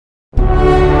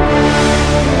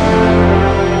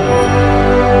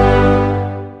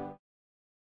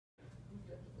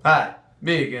Hi,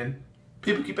 me again.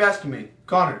 People keep asking me,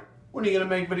 Connor, when are you going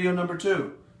to make video number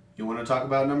 2? You want to talk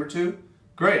about number 2?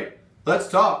 Great, let's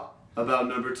talk about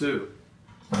number 2.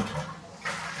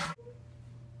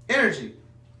 Energy.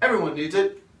 Everyone needs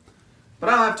it. But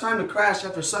I don't have time to crash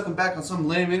after sucking back on some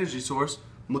lame energy source.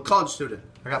 I'm a college student.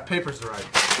 I got papers to write.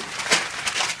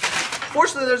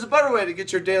 Fortunately, there's a better way to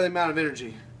get your daily amount of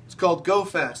energy. It's called Go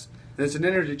Fast, and it's an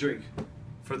energy drink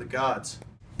for the gods.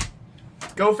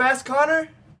 Go fast, Connor?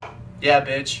 Yeah,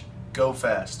 bitch. Go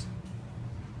fast.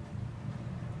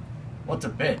 What's a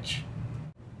bitch?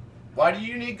 Why do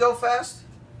you need Go Fast?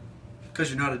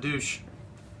 Because you're not a douche.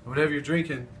 Whatever you're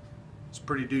drinking, it's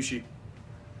pretty douchey.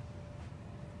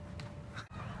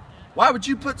 Why would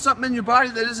you put something in your body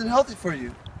that isn't healthy for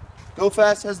you? Go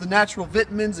Fast has the natural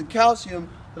vitamins and calcium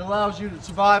that allows you to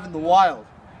survive in the wild.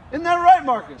 Isn't that right,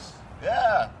 Marcus?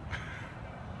 Yeah.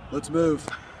 Let's move.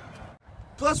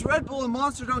 Plus, Red Bull and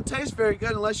Monster don't taste very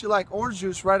good unless you like orange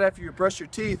juice right after you brush your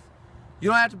teeth. You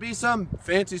don't have to be some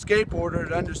fancy skateboarder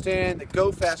to understand that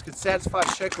Go Fast can satisfy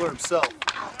Sheckler himself.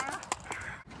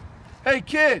 Hey,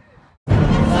 kid!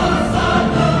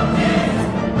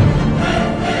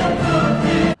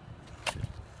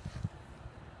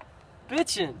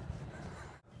 Bitchin'.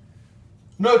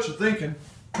 Know what you're thinking.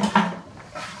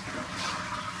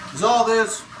 Is all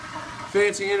this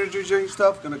fancy energy drink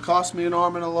stuff gonna cost me an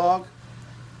arm and a log?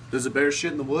 Does a bear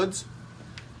shit in the woods?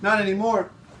 Not anymore.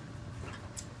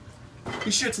 He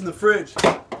shits in the fridge. He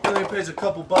only pays a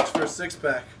couple bucks for a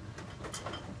 6-pack.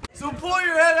 So pull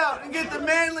your head out and get the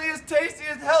manliest,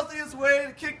 tastiest, healthiest way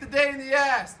to kick the day in the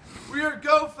ass. We are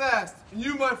Go Fast, and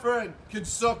you, my friend, can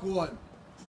suck one.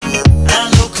 I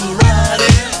know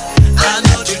karate, I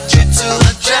know jiu-jitsu,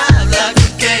 I drive like a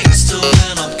gangster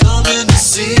when I'm coming to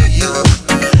see you.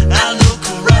 I know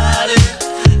karate,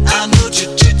 I know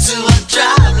jiu-jitsu, I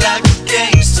drive like a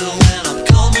gangster when I'm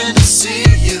coming to see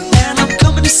you. And I'm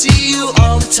coming to see you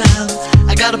all the time.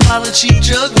 I got a bottle of cheap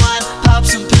jug wine, pop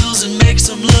some pills and make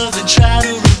some love and try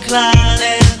to recline.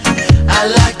 And I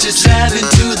like to drive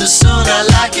into the sun, I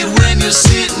like it when you're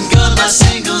sitting, gun my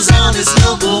singles.